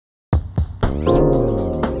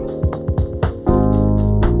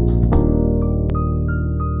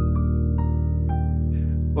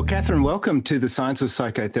Well, Kathrin, welcome to the Science of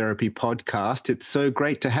Psychotherapy podcast. It's so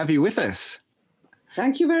great to have you with us.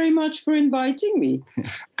 Thank you very much for inviting me.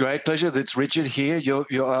 Great pleasure. It's Richard here.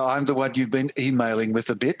 I'm the one you've been emailing with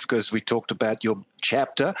a bit because we talked about your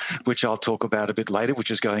chapter, which I'll talk about a bit later,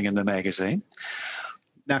 which is going in the magazine.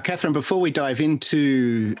 Now, Kathrin, before we dive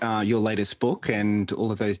into your latest book and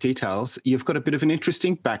all of those details, you've got a bit of an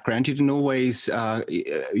interesting background. You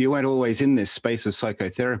weren't always in this space of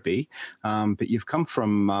psychotherapy, but you've come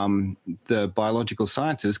from the biological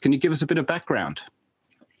sciences. Can you give us a bit of background?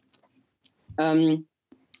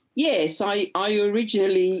 Yes, I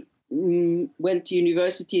originally went to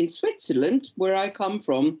university in Switzerland, where I come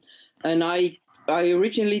from, and I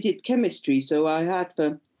originally did chemistry. So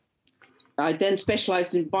I then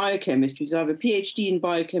specialized in biochemistry. So I have a PhD in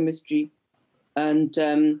biochemistry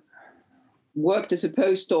and worked as a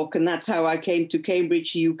postdoc, and that's how I came to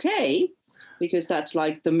Cambridge, UK, because that's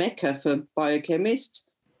like the mecca for biochemists.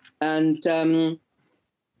 And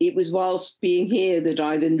it was whilst being here that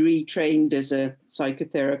I then retrained as a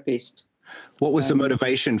psychotherapist. What was the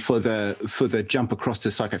motivation for the jump across to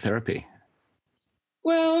psychotherapy?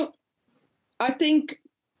 Well, I think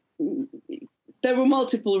there were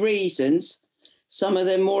multiple reasons, some of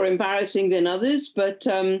them more embarrassing than others, but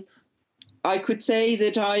I could say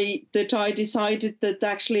that I decided that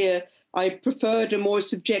actually I preferred a more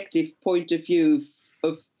subjective point of view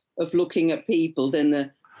of looking at people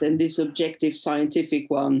than this objective scientific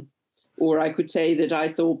one. Or I could say that I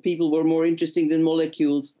thought people were more interesting than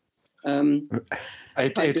molecules.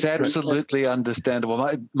 It's absolutely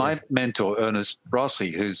understandable. My mentor, Ernest Rossi,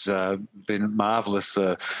 who's been a marvellous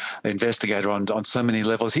investigator on so many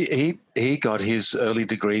levels, he got his early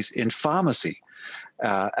degrees in pharmacy.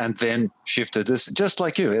 And then shifted this, just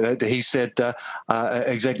like you. He said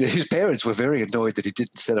exactly, his parents were very annoyed that he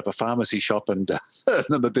didn't set up a pharmacy shop and earn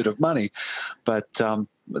them a bit of money. But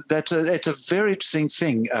it's a very interesting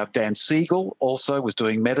thing. Dan Siegel also was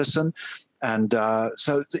doing medicine. And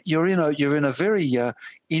so you're in a very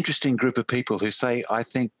interesting group of people who say, I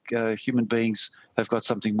think human beings have got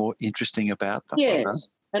something more interesting about them. Yes,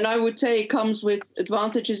 and I would say it comes with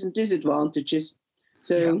advantages and disadvantages.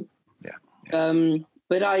 So, yeah.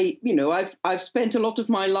 But I've spent a lot of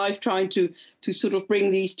my life trying to sort of bring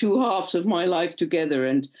these two halves of my life together.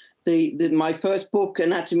 And my first book,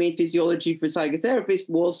 Anatomy and Physiology for Psychotherapists,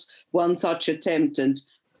 was one such attempt. And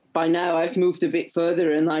by now I've moved a bit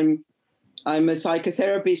further, and I'm a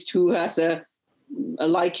psychotherapist who has a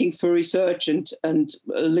liking for research and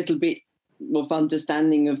a little bit of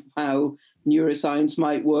understanding of how neuroscience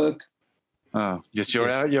might work. Oh, yes, you're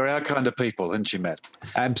our kind of people, aren't you, Matt?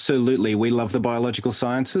 Absolutely. We love the biological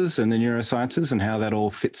sciences and the neurosciences and how that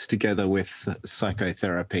all fits together with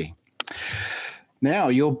psychotherapy. Now,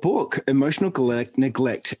 your book, Emotional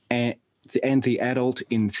Neglect and the Adult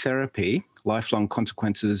in Therapy, Lifelong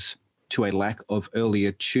Consequences to a Lack of Early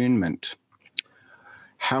Attunement.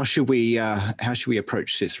 How should we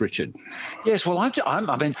approach this, Richard? Yes, well,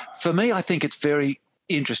 I mean, for me, I think it's very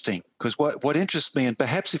interesting because what interests me, and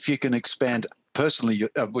perhaps if you can expand personally,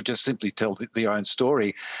 would just simply tell your own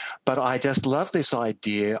story, but I just love this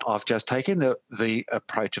idea of just taking the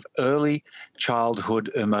approach of early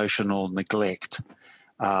childhood emotional neglect.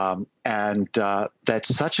 And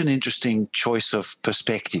that's such an interesting choice of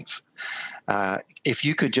perspective. If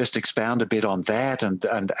you could just expound a bit on that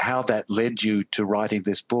and how that led you to writing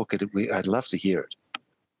this book, I'd love to hear it.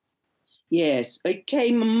 Yes, it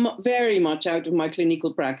came very much out of my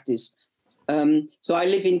clinical practice. So I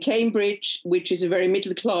live in Cambridge, which is a very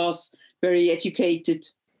middle class, very educated,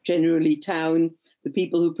 generally town. The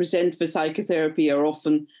people who present for psychotherapy are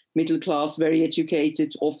often middle class, very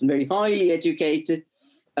educated, often very highly educated.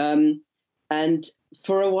 And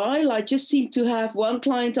for a while, I just seemed to have one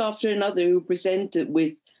client after another who presented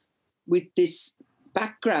with this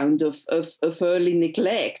background of early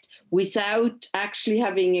neglect without actually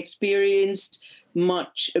having experienced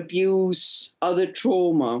much abuse, other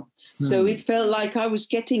trauma. So it felt like I was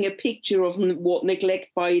getting a picture of what neglect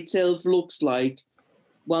by itself looks like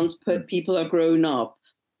once people are grown up.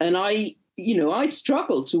 And I'd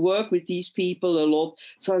struggled to work with these people a lot.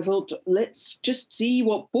 So I thought, let's just see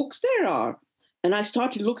what books there are. And I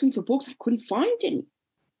started looking for books. I couldn't find any.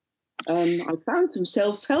 I found some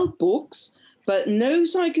self-help books, but no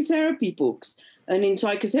psychotherapy books. And in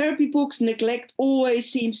psychotherapy books, neglect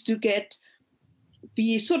always seems to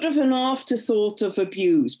be sort of an afterthought of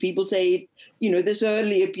abuse. People say there's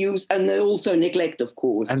early abuse and also neglect, of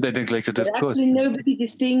course. And they're neglected, of course. Actually, nobody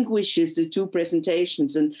distinguishes the two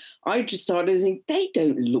presentations. And I just started to think, they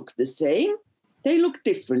don't look the same. They look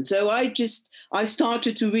different. So I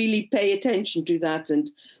started to really pay attention to that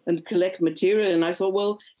and collect material. And I thought,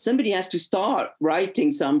 well, somebody has to start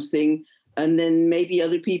writing something, and then maybe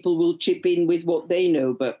other people will chip in with what they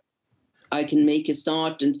know. But I can make a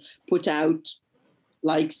start and put out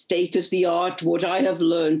like state of the art, what I have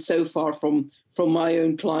learned so far from my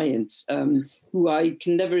own clients, who I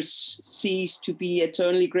can never cease to be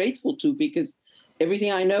eternally grateful to, because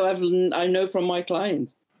everything I know, I know from my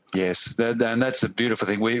clients. Yes, and that's a beautiful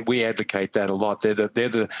thing. We advocate that a lot. They're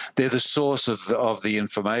the source of the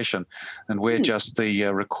information, and we're just the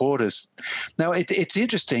recorders. Now, it's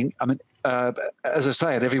interesting. I mean, as I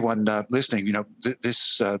say, and everyone listening,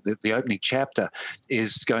 the opening chapter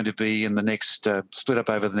is going to be in the next split up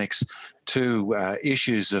over the next two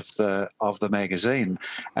issues of the magazine,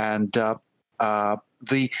 and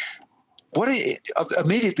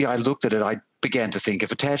immediately I looked at it. I began to think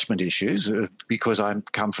of attachment issues because I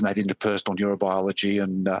come from that interpersonal neurobiology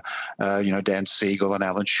and, Dan Siegel and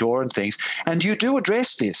Alan Shaw and things. And you do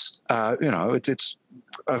address this, it's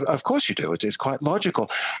of course you do. It's quite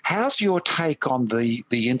logical. How's your take on the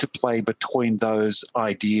interplay between those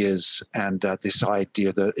ideas and this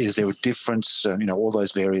idea that is there a difference, all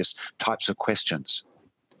those various types of questions?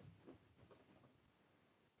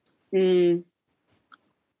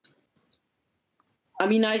 I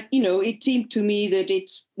mean, it seemed to me that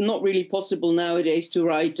it's not really possible nowadays to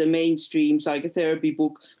write a mainstream psychotherapy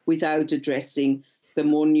book without addressing the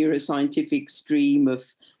more neuroscientific stream of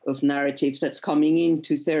narratives that's coming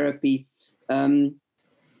into therapy. I've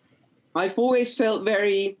always felt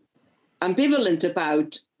very ambivalent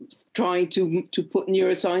about trying to put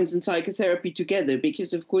neuroscience and psychotherapy together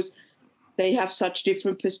because, of course, they have such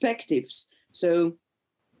different perspectives. So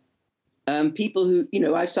people who,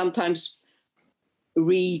 I sometimes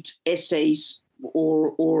read essays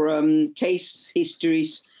or case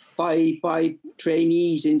histories by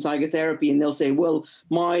trainees in psychotherapy, and they'll say, well,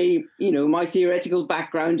 my theoretical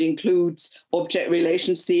background includes object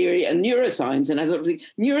relations theory and neuroscience. And I sort of think,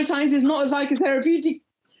 neuroscience is not a psychotherapeutic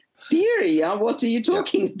theory. What are you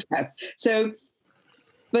talking about? So,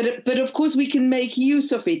 but of course we can make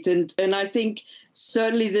use of it. And I think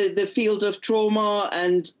certainly the field of trauma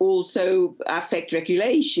and also affect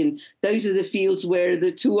regulation, those are the fields where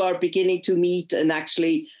the two are beginning to meet and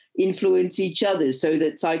actually influence each other, so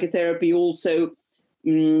that psychotherapy also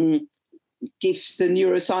gives the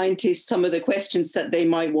neuroscientists some of the questions that they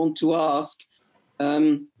might want to ask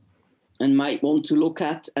and might want to look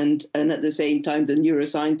at. And at the same time, the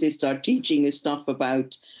neuroscientists are teaching us stuff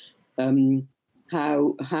about how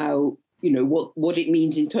what it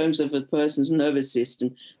means in terms of a person's nervous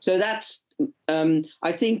system. So that's,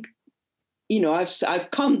 I think,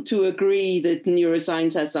 I've come to agree that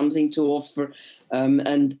neuroscience has something to offer,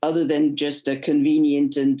 and other than just a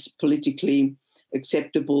convenient and politically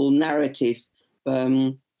acceptable narrative.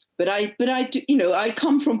 But I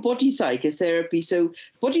come from body psychotherapy. So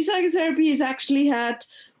body psychotherapy has actually had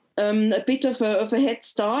a bit of a head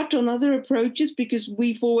start on other approaches, because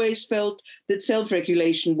we've always felt that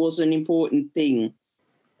self-regulation was an important thing.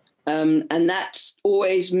 And that's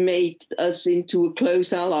always made us into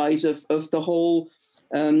close allies of the whole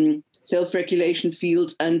self-regulation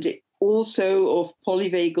field, and also of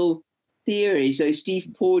polyvagal theory. So Steve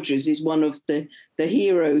Porges is one of the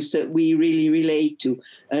heroes that we really relate to.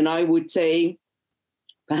 And I would say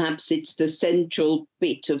perhaps it's the central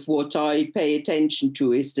bit of what I pay attention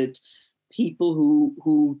to, is that people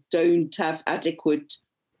who don't have adequate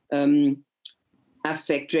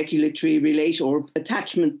affect regulatory relation or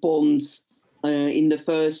attachment bonds in the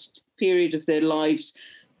first period of their lives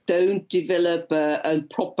don't develop a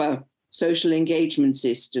proper social engagement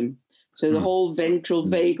system. So the whole ventral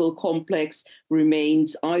vagal complex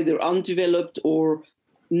remains either undeveloped or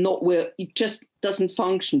not well, it just doesn't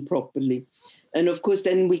function properly. And of course,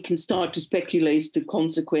 then we can start to speculate the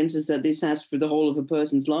consequences that this has for the whole of a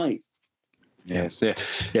person's life. Yes,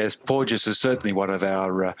 yes. Porges is certainly one of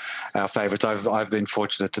our favourites. I've been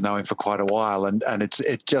fortunate to know him for quite a while, and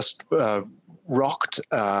it just rocked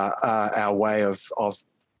our way of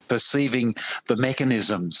perceiving the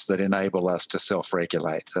mechanisms that enable us to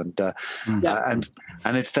self-regulate, and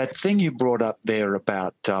it's that thing you brought up there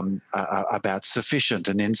about sufficient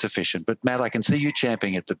and insufficient. But Matt, I can see you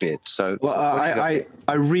champing at the bit. So, well, I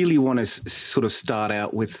really want to sort of start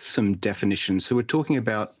out with some definitions. So we're talking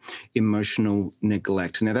about emotional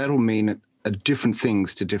neglect. Now that'll mean different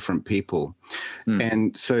things to different people,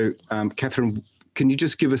 and so Kathrin, can you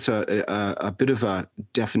just give us a bit of a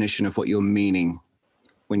definition of what you're meaning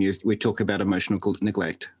when we talk about emotional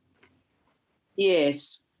neglect?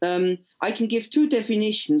 Yes. I can give two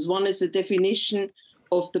definitions. One is the definition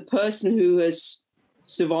of the person who has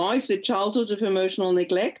survived the childhood of emotional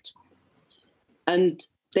neglect, and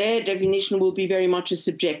their definition will be very much a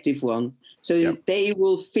subjective one. So they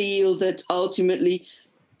will feel that ultimately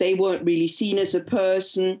they weren't really seen as a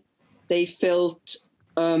person. They felt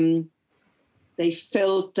that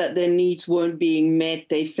their needs weren't being met.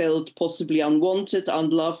 They felt possibly unwanted,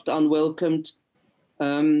 unloved, unwelcomed.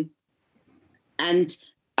 And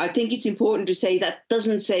I think it's important to say that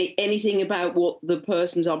doesn't say anything about what the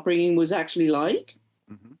person's upbringing was actually like.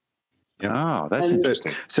 Mm-hmm. Yeah, that's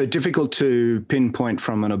interesting. So difficult to pinpoint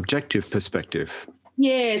from an objective perspective.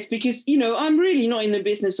 Yes, because, I'm really not in the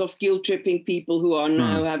business of guilt-tripping people who are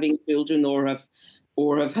now having children or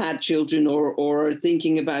have had children or are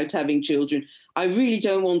thinking about having children. I really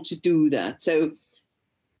don't want to do that. So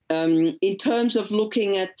in terms of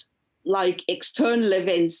looking at like external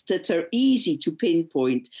events that are easy to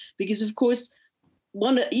pinpoint, because of course,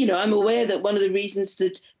 I'm aware that one of the reasons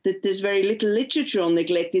that there's very little literature on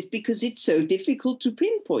neglect is because it's so difficult to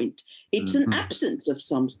pinpoint. It's an absence of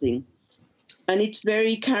something. And it's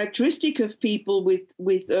very characteristic of people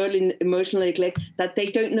with early emotional neglect that they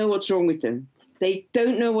don't know what's wrong with them. They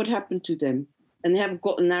don't know what happened to them, and they haven't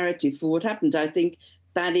got a narrative for what happened. I think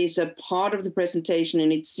that is a part of the presentation,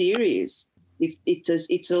 and it's serious.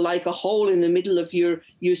 It's like a hole in the middle of your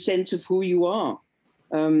sense of who you are.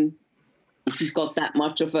 If you've got that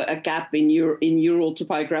much of a gap in your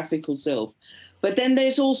autobiographical self. But then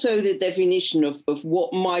there's also the definition of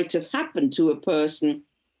what might have happened to a person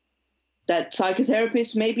that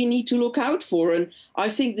psychotherapists maybe need to look out for. And I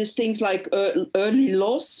think there's things like early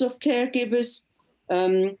loss of caregivers,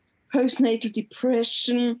 postnatal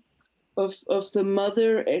depression of the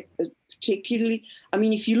mother, particularly. I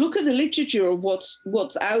mean, if you look at the literature of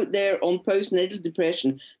what's out there on postnatal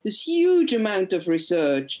depression, there's huge amount of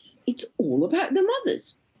research. It's all about the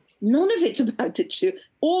mothers. None of it's about the children.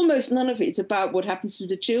 Almost none of it's about what happens to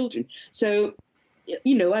the children. So,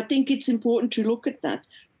 I think it's important to look at that.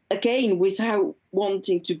 Again, without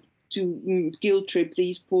wanting to guilt trip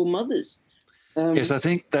these poor mothers. Yes, I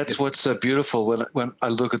think that's what's so beautiful. When I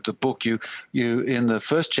look at the book, you in the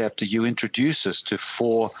first chapter, you introduce us to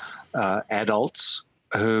 4 adults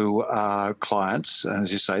who are clients, and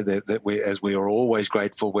as you say, that we are always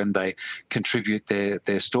grateful when they contribute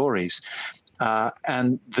their stories.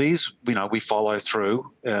 And these, we follow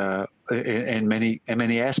through in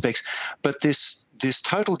many aspects. But this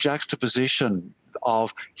total juxtaposition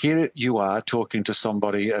of here you are talking to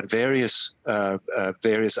somebody at various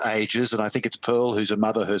ages, and I think it's Pearl who's a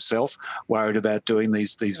mother herself, worried about doing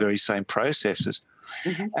these very same processes,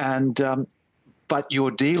 and but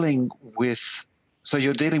you're dealing with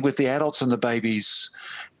the adults and the babies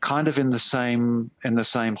kind of in the same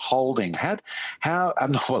holding. How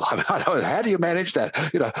do you manage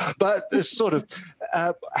that? But it's sort of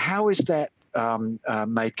how is that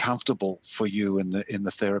made comfortable for you in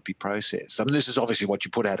the therapy process? I mean, this is obviously what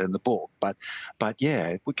you put out in the book, but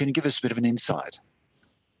yeah, can you give us a bit of an insight?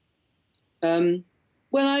 Well,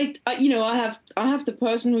 I have the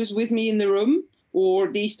person who's with me in the room,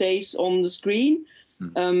 or these days on the screen,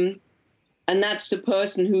 and that's the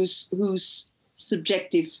person whose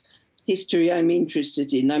subjective history I'm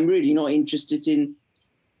interested in. I'm really not interested in,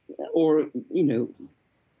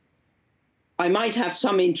 I might have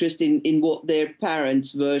some interest in what their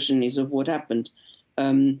parents' version is of what happened,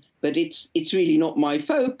 but it's really not my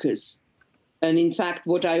focus. And in fact,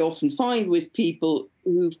 what I often find with people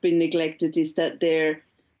who've been neglected is that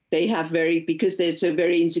because they're so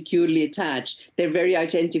very insecurely attached, they're very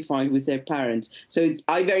identified with their parents. So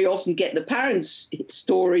I very often get the parents'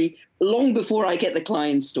 story long before I get the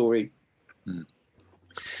client's story.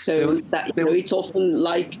 So it's often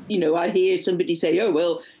like, I hear somebody say, oh,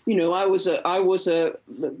 well, I was a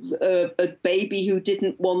baby who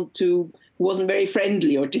wasn't very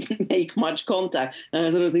friendly or didn't make much contact. And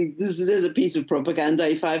I sort of think this is a piece of propaganda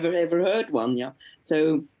if I've ever heard one. Yeah.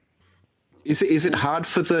 So is it hard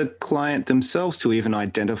for the client themselves to even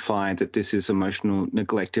identify that this is emotional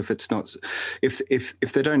neglect if it's not,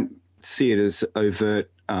 if they don't see it as overt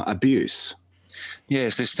abuse?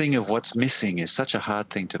 Yes, this thing of what's missing is such a hard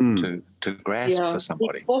thing to grasp for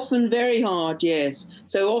somebody. It's often very hard, yes.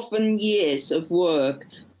 So often years of work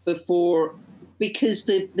because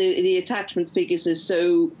the attachment figures are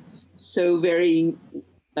so very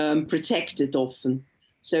protected often.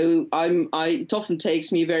 So it often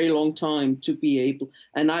takes me a very long time to be able,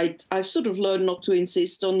 and I've sort of learned not to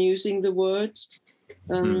insist on using the words.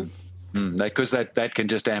 Because that can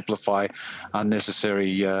just amplify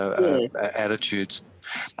unnecessary attitudes.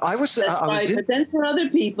 That's right. But then for other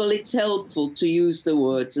people, it's helpful to use the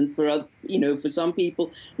words, and for some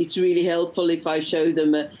people, it's really helpful if I show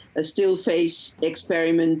them a still face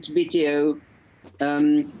experiment video,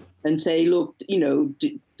 and say, look,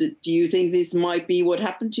 do you think this might be what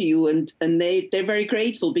happened to you? And they're very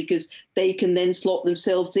grateful, because they can then slot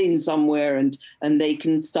themselves in somewhere, and they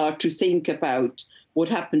can start to think about what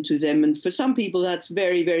happened to them. And for some people, that's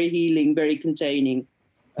very, very healing, very containing.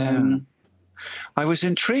 I was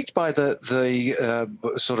intrigued by the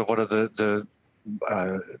sort of what are the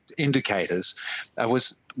indicators.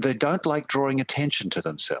 They don't like drawing attention to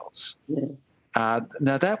themselves. Yeah.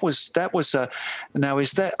 Now now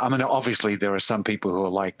is that, I mean, obviously there are some people who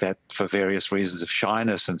are like that for various reasons of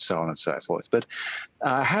shyness and so on and so forth. But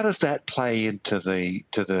how does that play into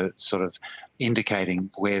the sort of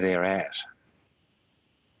indicating where they're at?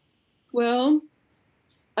 Well,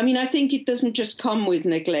 I mean, I think it doesn't just come with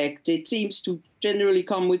neglect. It seems to generally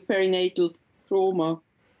come with perinatal trauma.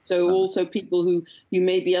 So also people who you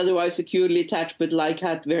may be otherwise securely attached, but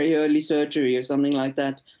had very early surgery or something like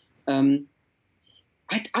that.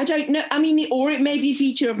 I don't know. I mean, or it may be a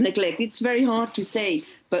feature of neglect. It's very hard to say.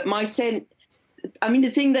 But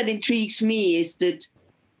the thing that intrigues me is that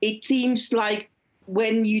it seems like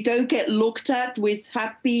when you don't get looked at with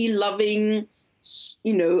happy, loving,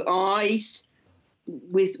 eyes,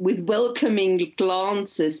 with welcoming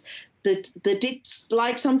glances, that it's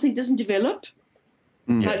like something doesn't develop.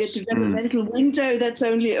 Yes. Like a developmental window that's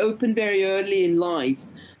only open very early in life.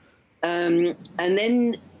 And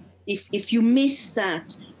then if you miss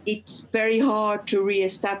that, it's very hard to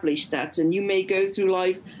reestablish that. And you may go through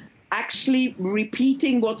life actually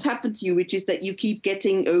repeating what's happened to you, which is that you keep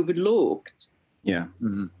getting overlooked. Yeah.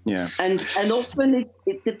 Mm-hmm. Yeah. And often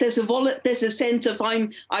there's a sense of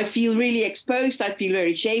I feel really exposed. I feel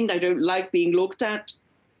very ashamed. I don't like being looked at.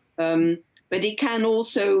 But it can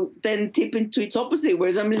also then tip into its opposite,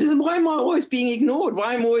 whereas why am I always being ignored?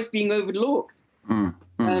 Why am I always being overlooked?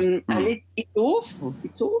 And it's awful.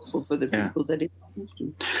 It's awful for the people that it happens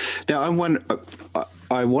to. Now, I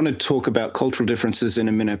want to talk about cultural differences in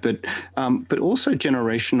a minute, but also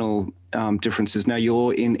generational differences. Now,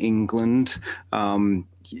 you're in England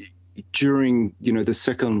during the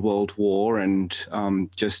Second World War and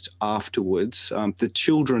just afterwards. The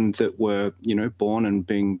children that were born and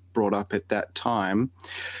being brought up at that time,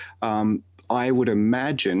 I would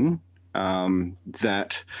imagine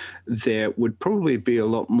that there would probably be a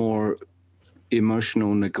lot more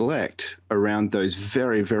emotional neglect around those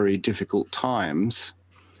very, very difficult times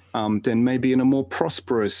than maybe in a more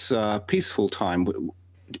prosperous, peaceful time.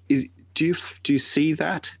 Do you see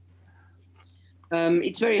that?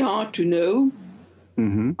 It's very hard to know.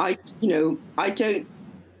 Mm-hmm. I don't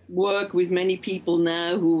work with many people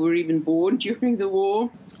now who were even born during the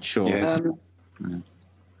war. Sure. Yes.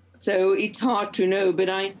 So it's hard to know, but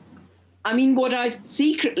I mean, what I've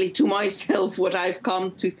secretly to myself, what I've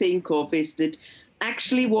come to think of is that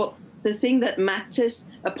actually the thing that matters,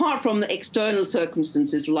 apart from the external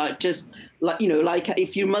circumstances, like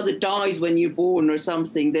if your mother dies when you're born or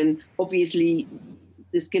something, then obviously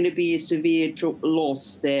there's going to be a severe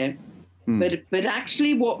loss there. But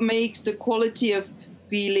actually what makes the quality of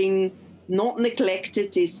feeling not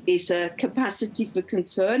neglected is a capacity for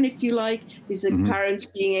concern, if you like, is the parents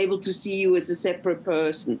being able to see you as a separate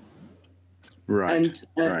person. Right.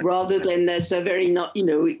 And rather than as a very,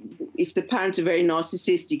 if the parents are very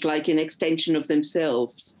narcissistic, like an extension of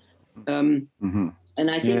themselves. And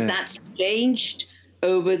I think that's changed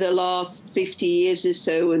over the last 50 years or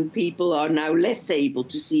so, and people are now less able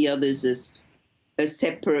to see others as a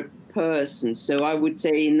separate person. So I would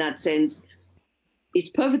say in that sense, it's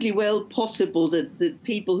perfectly well possible that the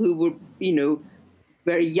people who were,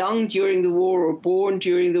 very young during the war or born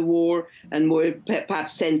during the war and were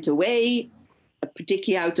perhaps sent away,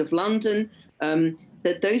 particularly out of London,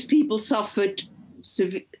 that those people suffered,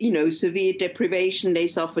 severe deprivation, they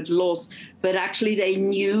suffered loss, but actually they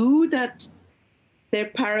knew that their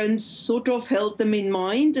parents sort of held them in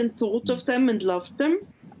mind and thought of them and loved them.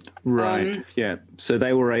 Right. So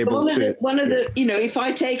they were able to. If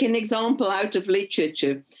I take an example out of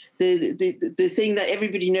literature, the thing that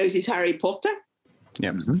everybody knows is Harry Potter.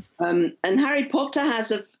 Yeah. And Harry Potter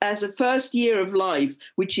has a first year of life,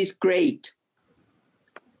 which is great.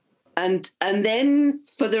 And then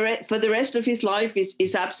for the rest of his life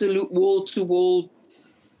is absolute wall to wall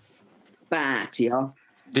bad. Yeah.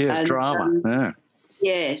 Yeah. Drama.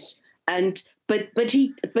 Yes. But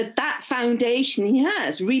that foundation he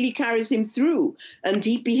has really carries him through, and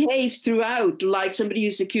he behaves throughout like somebody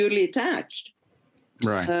who's securely attached.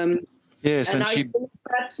 Right. Yes, and I think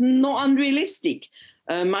that's not unrealistic.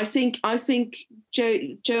 I think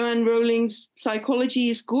Joanne Rowling's psychology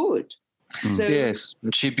is good. So, yes,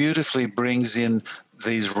 and she beautifully brings in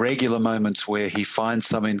these regular moments where he finds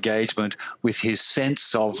some engagement with his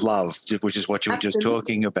sense of love, which is what you were just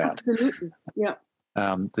talking about. Absolutely, yeah.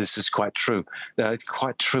 This is quite true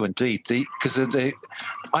indeed. Because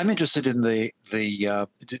I'm interested in the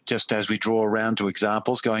just as we draw around to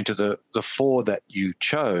examples, going to the four that you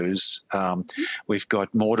chose. We've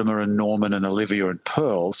got Mortimer and Norman and Olivia and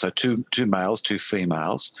Pearl, so two males, two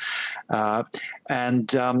females,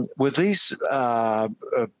 and were these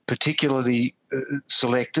particularly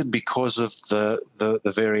selected because of the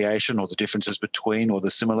variation or the differences between or the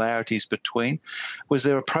similarities between? Was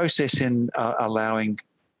there a process in allowing,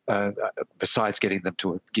 besides getting them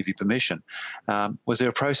to give you permission, was there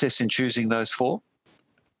a process in choosing those four?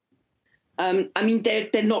 I mean,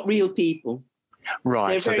 they're not real people.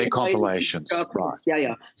 Right, so they're compilations. Right.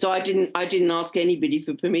 Yeah. So I didn't ask anybody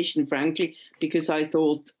for permission, frankly, because I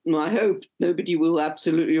thought, I hope nobody will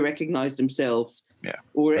absolutely recognize themselves. Yeah.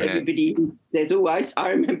 Or everybody who says, I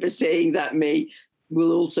remember saying that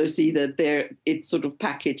will also see that it's sort of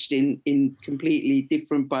packaged in completely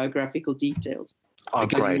different biographical details. Oh,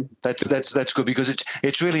 great! That's good, because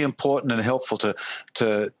it's really important and helpful to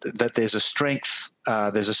that there's a strength.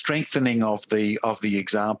 There's a strengthening of the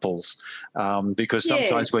examples, because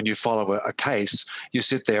sometimes when you follow a case, you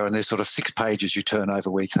sit there and there's sort of 6 pages you turn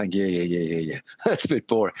over where you think, yeah, that's a bit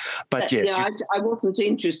boring. But yes, I wasn't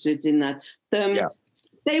interested in that.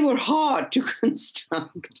 They were hard to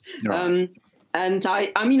construct, right. And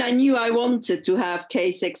I mean, I knew I wanted to have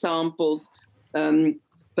case examples.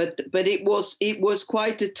 But it was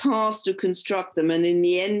quite a task to construct them, and in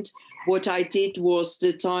the end, what I did was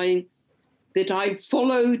that I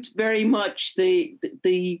followed very much the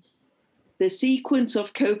sequence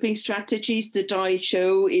of coping strategies that I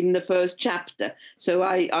show in the first chapter. So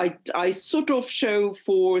I sort of show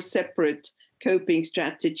 4 separate coping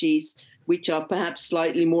strategies, which are perhaps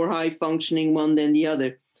slightly more high functioning one than the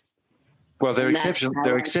other. Well, they're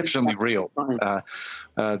exceptionally real.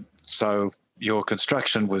 So your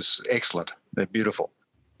construction was excellent. They're beautiful.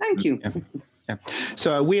 Thank you. Yeah.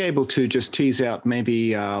 So are we able to just tease out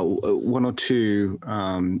maybe 1 or 2,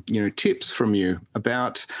 tips from you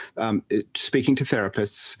about speaking to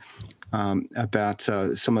therapists about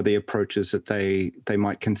some of the approaches that they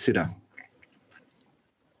might consider?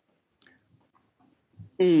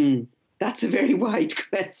 That's a very wide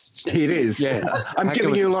question. It is. Yeah. I'm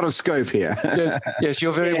giving you a lot of scope here. Yes,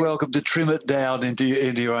 you're very welcome to trim it down into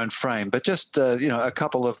your own frame. But just a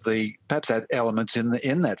couple of the perhaps elements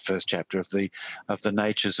in that first chapter of the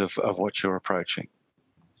natures of what you're approaching.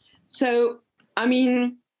 So, I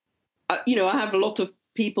mean, I have a lot of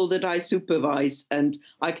people that I supervise, and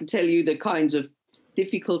I can tell you the kinds of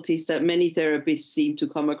difficulties that many therapists seem to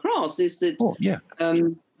come across is that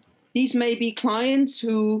these may be clients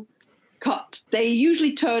who they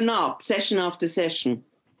usually turn up session after session,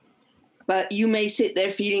 but you may sit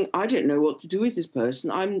there feeling, I don't know what to do with this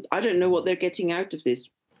person. I don't know what they're getting out of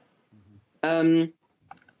this. And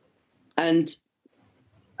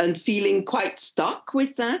feeling quite stuck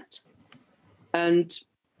with that. And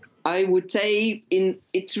I would say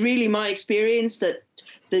it's really my experience that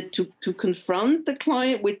to confront the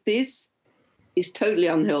client with this is totally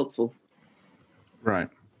unhelpful. Right.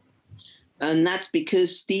 And that's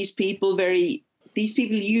because these people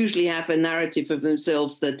usually have a narrative of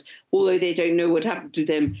themselves that although they don't know what happened to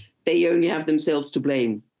them, they only have themselves to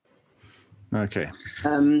blame. Okay.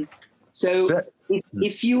 So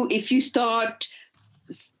if you start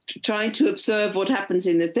trying to observe what happens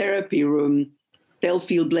in the therapy room, they'll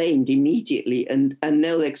feel blamed immediately, and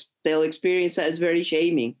they'll experience that as very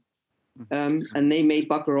shaming, and they may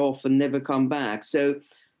bugger off and never come back. So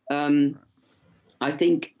I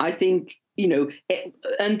think.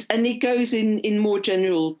 And it goes in more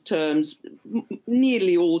general terms.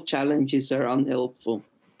 Nearly all challenges are unhelpful.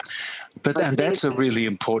 And that's a really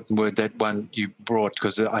important word, that one you brought,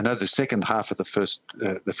 because I know the second half of the first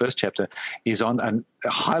chapter is on and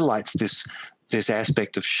highlights this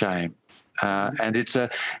aspect of shame, and it's a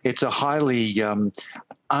highly I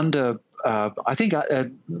think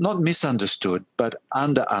not misunderstood but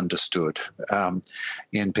understood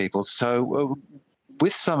in people. So.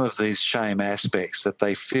 With some of these shame aspects that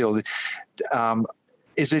they feel,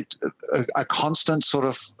 is it a constant sort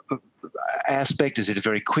of aspect? Is it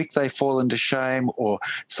very quick they fall into shame, or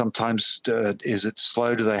sometimes is it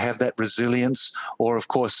slow? Do they have that resilience, or of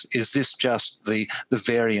course is this just the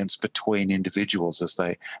variance between individuals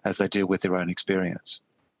as they deal with their own experience?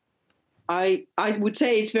 I would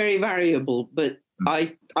say it's very variable, but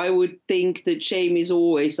I would think that shame is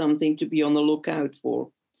always something to be on the lookout for,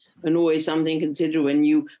 and always something to consider when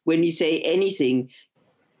you say anything.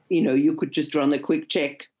 You could just run a quick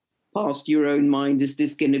check past your own mind. Is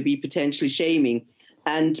this going to be potentially shaming?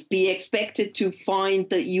 And be expected to find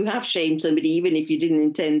that you have shamed somebody, even if you didn't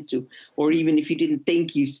intend to, or even if you didn't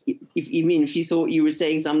think if you thought you were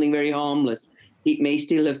saying something very harmless, it may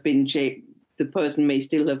still have been shamed. The person may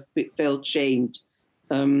still have felt shamed.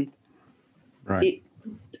 Right.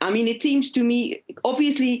 It seems to me,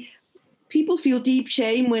 obviously, people feel deep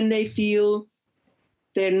shame when they feel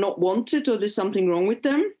they're not wanted or there's something wrong with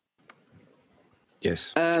them.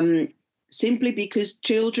 Yes. Simply because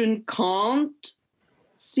children can't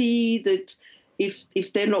see that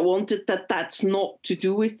if they're not wanted, that's not to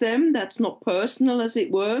do with them. That's not personal, as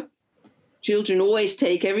it were. Children always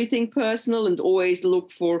take everything personal and always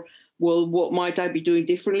look for, well, what might I be doing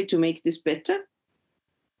differently to make this better?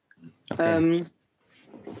 Okay.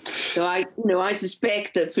 So I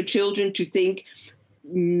suspect that for children to think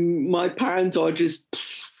my parents are just,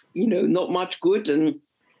 not much good, and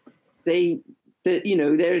they're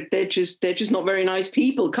just not very nice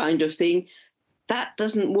people, kind of thing. That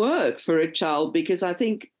doesn't work for a child, because I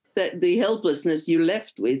think that the helplessness you're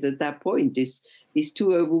left with at that point is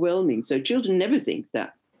too overwhelming. So children never think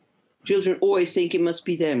that. Children always think it must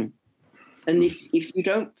be them. And if you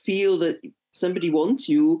don't feel that somebody wants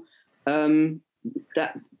you,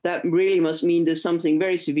 that really must mean there's something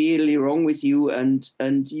very severely wrong with you, and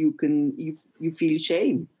you feel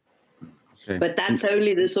shame. Okay. But that's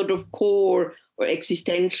only the sort of core or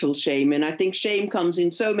existential shame. And I think shame comes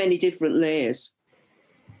in so many different layers.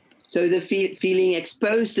 So the feeling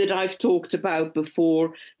exposed that I've talked about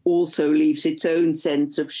before also leaves its own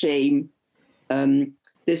sense of shame.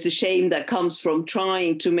 There's the shame that comes from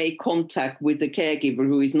trying to make contact with the caregiver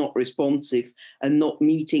who is not responsive and not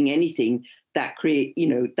meeting anything. That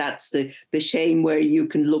that's the shame where you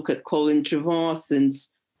can look at Colin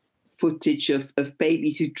Trevarthen's footage of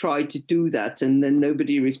babies who try to do that and then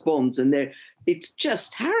nobody responds. And it's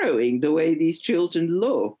just harrowing the way these children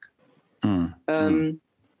look.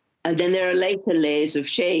 And then there are later layers of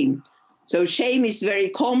shame. So shame is very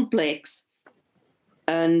complex.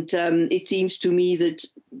 And it seems to me that,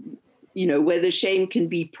 whether shame can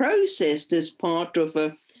be processed as part of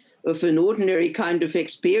an ordinary kind of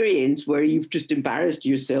experience where you've just embarrassed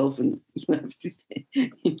yourself and you have to say,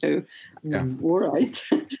 all right,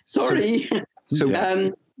 sorry.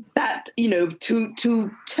 That,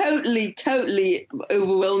 to totally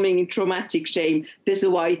overwhelming and traumatic shame, there's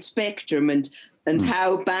a wide spectrum. And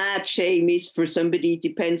how bad shame is for somebody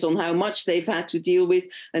depends on how much they've had to deal with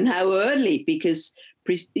and how early, because,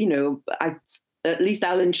 at least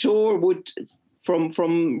Alan Shore would,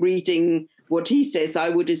 from reading what he says, I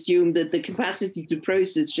would assume that the capacity to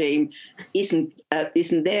process shame isn't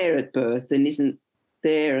there at birth and isn't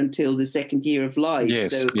there until the second year of life.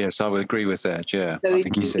 Yes, I would agree with that. Yeah, so I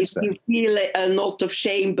think he says that. If you feel a lot of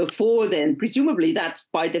shame before then, presumably that's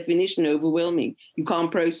by definition overwhelming. You can't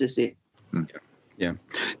process it. Yeah.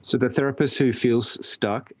 So the therapist who feels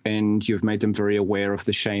stuck and you've made them very aware of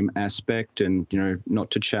the shame aspect and,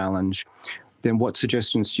 not to challenge, then what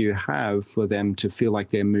suggestions do you have for them to feel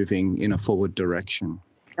like they're moving in a forward direction?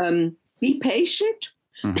 Be patient.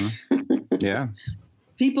 Mm-hmm. Yeah.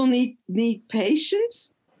 People need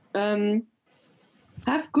patience. Have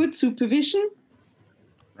good supervision.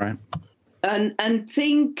 Right. And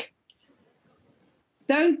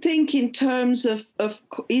don't think in terms of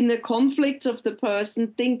in the conflict of the person,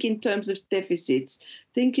 think in terms of deficits.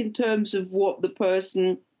 Think in terms of what the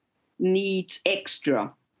person needs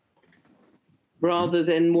extra rather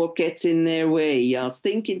than what gets in their way. Yes.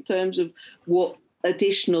 Think in terms of what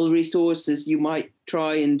additional resources you might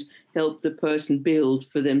try and help the person build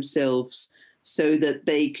for themselves so that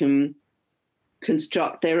they can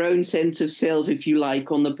construct their own sense of self, if you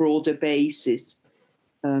like, on the broader basis.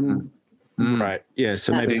 Right. Yeah.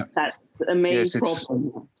 So maybe that's a main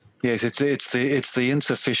problem. Yes, it's the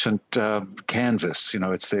insufficient canvas.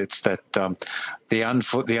 It's that the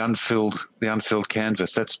unfilled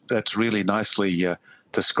canvas. That's really nicely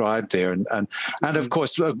described there. And of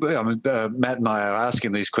course, Matt and I are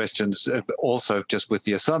asking these questions also just with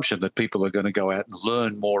the assumption that people are going to go out and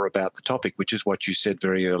learn more about the topic, which is what you said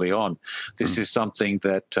very early on. This is something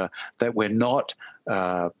that we're not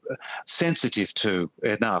sensitive to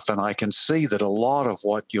enough. And I can see that a lot of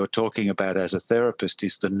what you're talking about as a therapist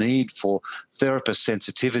is the need for therapist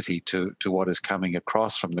sensitivity to what is coming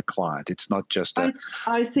across from the client. It's not just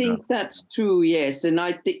I think that's true, yes. And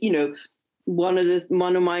I think, one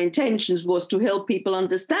of my intentions was to help people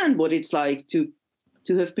understand what it's like to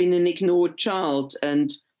have been an ignored child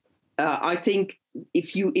and I think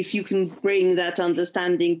if you can bring that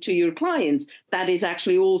understanding to your clients, that is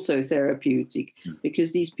actually also therapeutic,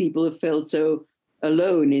 because these people have felt so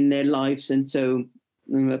alone in their lives and so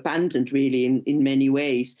abandoned, really, in many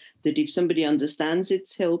ways, that if somebody understands,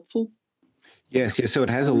 it's helpful. Yes. So it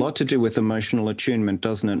has a lot to do with emotional attunement,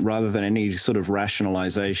 doesn't it, rather than any sort of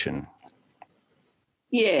rationalization?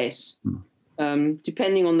 Yes.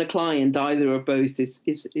 Depending on the client, either or both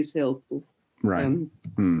is helpful. Right.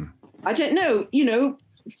 I don't know,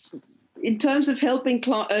 in terms of helping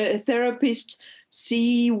therapists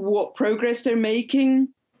see what progress they're making,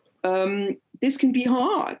 this can be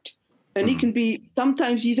hard. And it can be,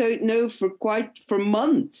 sometimes you don't know for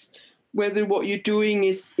months whether what you're doing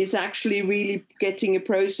is actually really getting a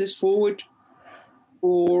process forward,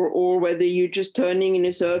 or whether you're just turning in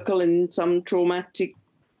a circle in some traumatic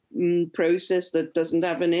process that doesn't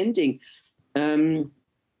have an ending.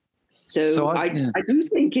 So I do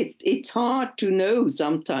think it's hard to know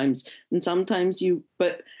sometimes, and sometimes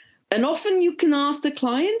and often you can ask the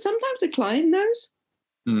client. Sometimes the client knows.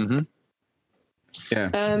 Mm-hmm.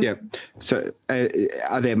 Yeah. So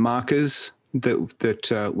are there markers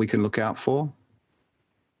that we can look out for?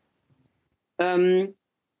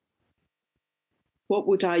 What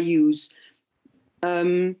would I use?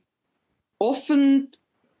 Often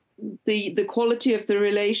the quality of the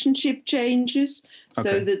relationship changes,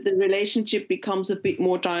 so that the relationship becomes a bit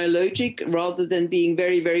more dialogic rather than being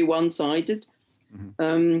very, very one-sided.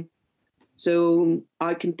 So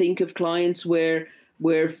I can think of clients where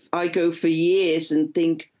I go for years and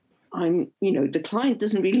think, the client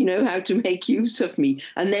doesn't really know how to make use of me.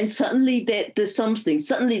 And then suddenly there's something.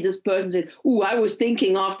 Suddenly this person said, "Oh, I was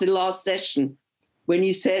thinking after the last session when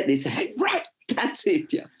you said this." Right, that's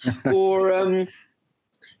it, yeah. Or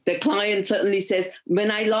the client suddenly says, "When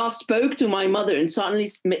I last spoke to my mother," and suddenly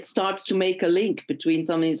starts to make a link between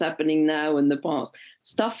something that's happening now and the past.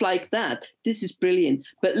 Stuff like that. This is brilliant.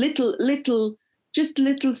 But little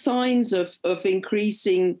signs of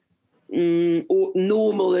increasing or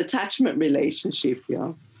normal attachment relationship,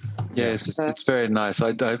 yeah. Yes, it's very nice.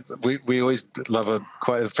 We always love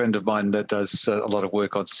quite a friend of mine that does a lot of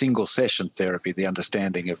work on single session therapy, the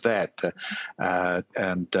understanding of that,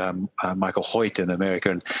 and Michael Hoyt in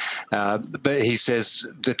America. But he says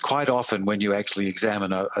that quite often when you actually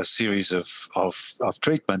examine a series of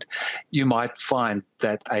treatment, you might find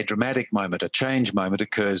that a dramatic moment, a change moment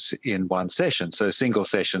occurs in one session. So single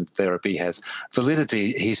session therapy has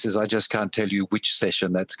validity. He says, I just can't tell you which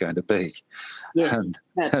session that's going to be. Yes,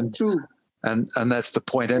 that's true. And that's the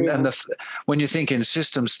point. And when you think in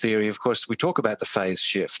systems theory, of course, we talk about the phase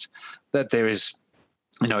shift, that there is,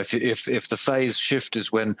 if the phase shift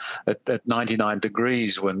is when at 99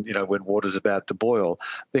 degrees, when water's about to boil,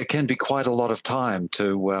 there can be quite a lot of time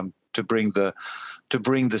to bring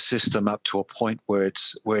the system up to a point where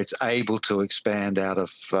it's able to expand out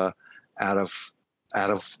of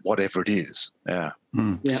whatever it is. Yeah.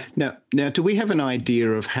 Yeah. Now, do we have an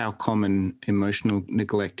idea of how common emotional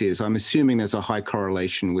neglect is? I'm assuming there's a high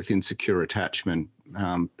correlation with insecure attachment,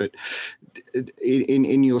 but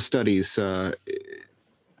in your studies,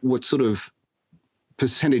 what sort of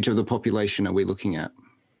percentage of the population are we looking at?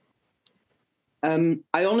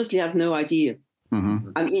 I honestly have no idea.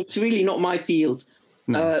 Mm-hmm. I mean, it's really not my field.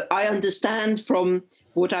 No. I understand from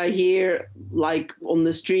what I hear, like on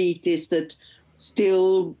the street, is that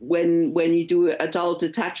still, when you do adult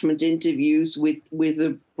attachment interviews with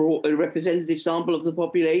a representative sample of the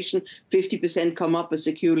population, 50% come up as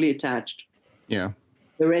securely attached. Yeah.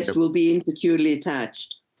 The rest will be insecurely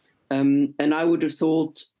attached. And I would have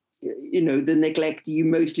thought, the neglect you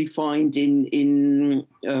mostly find in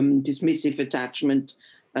dismissive attachment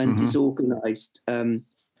and disorganized.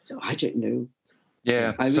 So I don't know.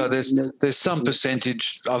 Yeah, so there's some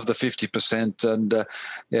percentage of the 50%, and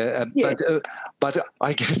but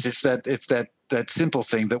I guess it's that simple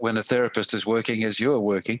thing that when a therapist is working as you're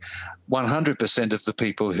working, 100% of the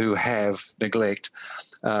people who have neglect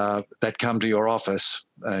that come to your office,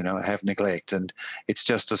 have neglect, and it's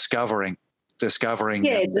just discovering.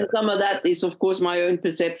 Yes, and some of that is, of course, my own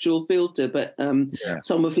perceptual filter, but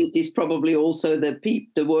some of it is probably also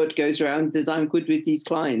the word goes around that I'm good with these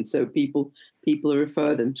clients, so people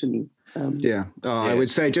refer them to me. I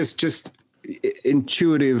would say just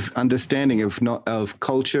intuitive understanding of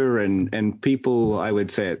culture and people. I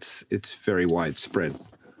would say it's very widespread.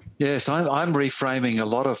 Yes, I'm reframing a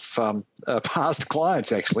lot of past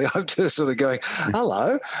clients. Actually, I'm just sort of going,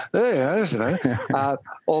 "Hello, there you are."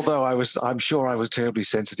 Although I'm sure I was terribly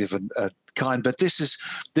sensitive and kind, but this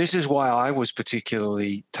is why I was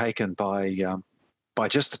particularly taken by by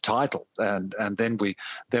just the title, and then we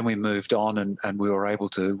moved on, and we were able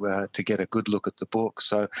to get a good look at the book.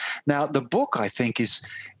 So now the book, I think, is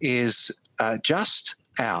just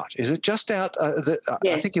out. Is it just out?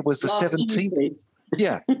 Yes, I think it was the 17th.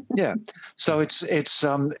 Yeah. So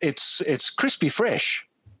it's crispy fresh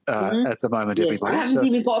at the moment, yes, everybody. I haven't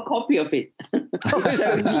even got a copy of it.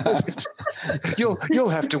 You'll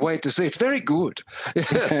have to wait to see. It's very good.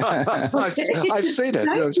 I've seen it.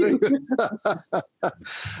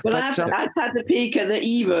 Well, I've had a peek at the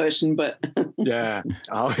e-version, but yeah.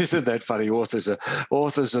 Oh, isn't that funny? Authors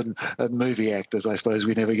and movie actors, I suppose,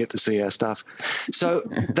 we never get to see our stuff. So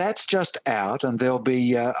that's just out, and there'll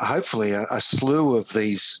be hopefully a slew of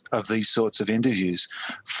these sorts of interviews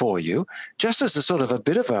for you. Just as a sort of a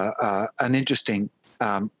bit of an interesting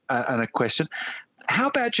and a question, how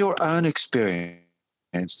about your own experience?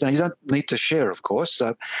 Now, you don't need to share, of course.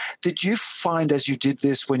 Did you find, as you did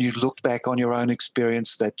this, when you looked back on your own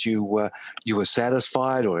experience, that you were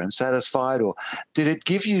satisfied or unsatisfied, or did it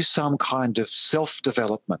give you some kind of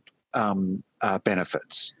self-development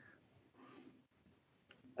benefits?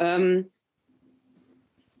 It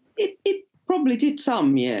probably did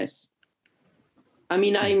some, yes. I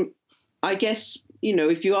mean, I guess,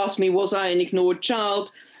 if you ask me, was I an ignored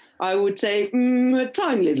child, I would say a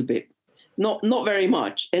tiny little bit. Not very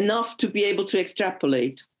much, enough to be able to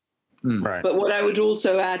extrapolate. Right. But what I would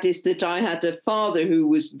also add is that I had a father who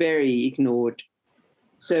was very ignored.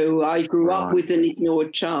 So I grew up with an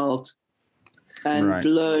ignored child and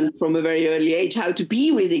learned from a very early age how to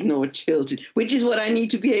be with ignored children, which is what I need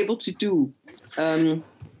to be able to do.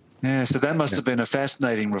 Yeah, so that must have been a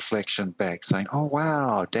fascinating reflection back, saying, oh,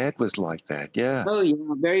 wow, Dad was like that, yeah. Oh, yeah,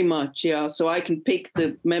 very much, yeah. So I can pick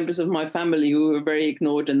the members of my family who were very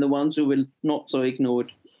ignored and the ones who were not so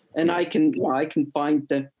ignored. And I can find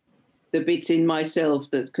the bits in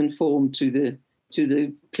myself that conform to the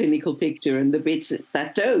clinical picture and the bits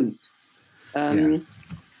that don't.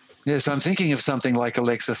 Yes, I'm thinking of something like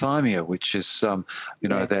alexithymia, which is,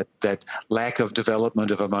 that lack of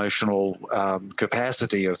development of emotional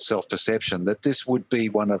capacity of self-perception. That this would be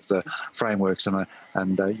one of the frameworks, and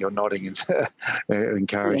you're nodding and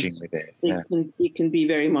encouraging me there. Yeah. It can be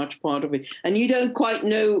very much part of it, and you don't quite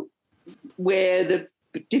know where the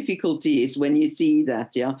difficulty is when you see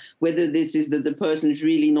that. Yeah, whether this is that the person is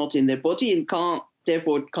really not in their body and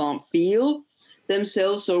therefore can't feel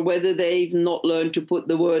themselves, or whether they've not learned to put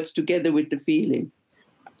the words together with the feeling.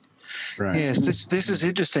 Right. Yes, this is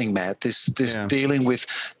interesting, Matt. This dealing with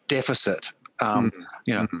deficit,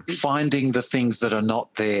 finding the things that are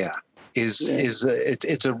not there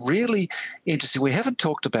it's a really interesting. We haven't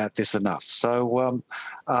talked about this enough. So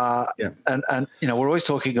and we're always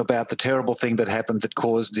talking about the terrible thing that happened that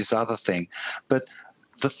caused this other thing, but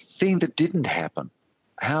the thing that didn't happen.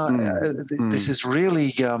 This is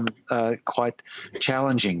really quite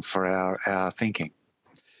challenging for our thinking.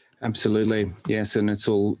 Absolutely, yes, and it's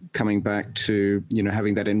all coming back to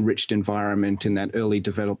having that enriched environment in that early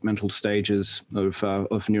developmental stages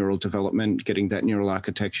of neural development, getting that neural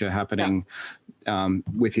architecture happening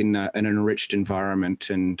within an enriched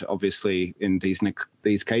environment, and obviously in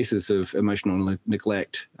these cases of emotional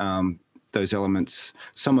neglect, some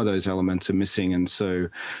of those elements are missing, and so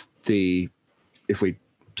if we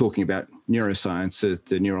talking about neuroscience,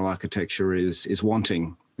 the neural architecture is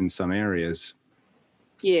wanting in some areas.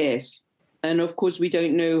 Yes, and of course we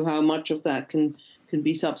don't know how much of that can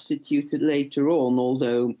be substituted later on,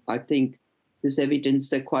 although I think there's evidence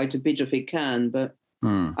that quite a bit of it can. But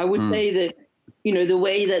I would say that, the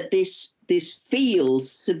way that this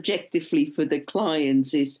feels subjectively for the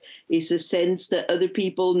clients is a sense that other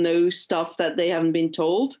people know stuff that they haven't been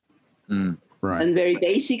told, and very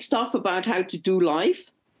basic stuff about how to do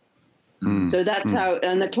life. So that's how,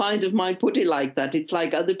 and a client of mine put it like that. It's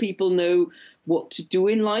like other people know what to do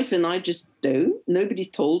in life, and I just don't. Nobody's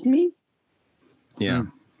told me. Yeah.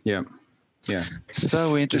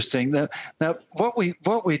 So interesting. Now, what we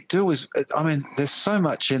do is, there's so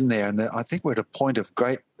much in there, and I think we're at a point of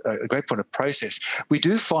a great point of process. We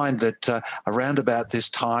do find that around about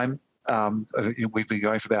this time, we've been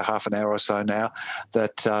going for about half an hour or so now,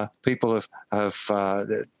 that people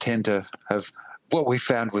tend to have. What we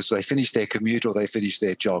found was they finish their commute or they finish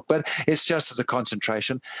their jog, but it's just as a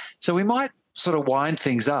concentration. So we might sort of wind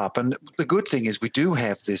things up. And the good thing is we do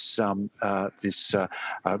have this little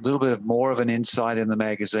bit of more of an insight in the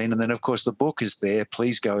magazine. And then, of course, the book is there.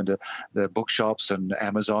 Please go into the bookshops and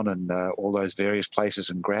Amazon and all those various places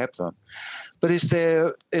and grab them. But is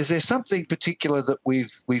there something particular that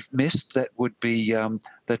we've missed that would be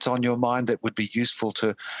that's on your mind that would be useful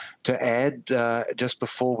to add just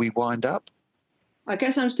before we wind up? I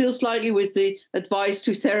guess I'm still slightly with the advice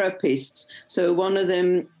to therapists. So one of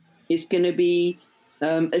them is going to be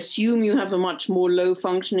assume you have a much more low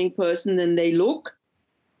functioning person than they look,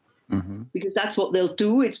 because that's what they'll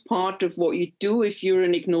do. It's part of what you do. If you're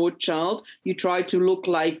an ignored child, you try to look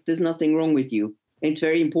like there's nothing wrong with you. It's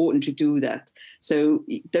very important to do that. So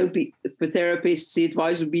don't be, for therapists, the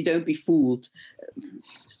advice would be don't be fooled.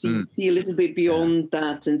 See a little bit beyond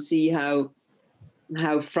that and see how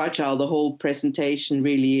fragile the whole presentation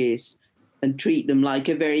really is, and treat them like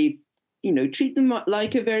a very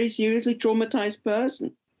seriously traumatized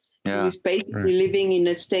person who's basically living in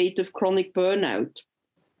a state of chronic burnout.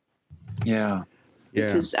 Yeah.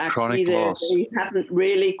 Because actually they haven't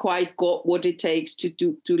really quite got what it takes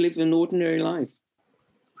to live an ordinary life.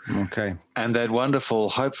 Okay. And that wonderful,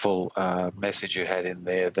 hopeful message you had in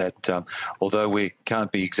there that although we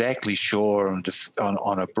can't be exactly sure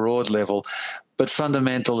on a broad level, but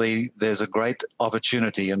fundamentally there's a great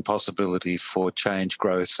opportunity and possibility for change,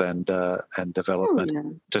 growth and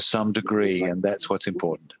development to some degree, and that's what's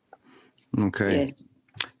important. Okay. Yes.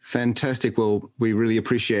 Fantastic. Well, we really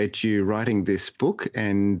appreciate you writing this book,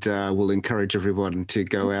 and we'll encourage everyone to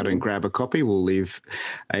go out and grab a copy. We'll leave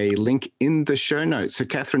a link in the show notes. So,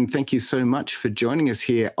 Kathrin, thank you so much for joining us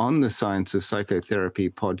here on the Science of Psychotherapy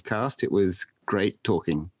podcast. It was great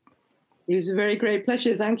talking. It was a very great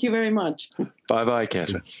pleasure. Thank you very much. Bye-bye,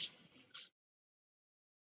 Kathrin.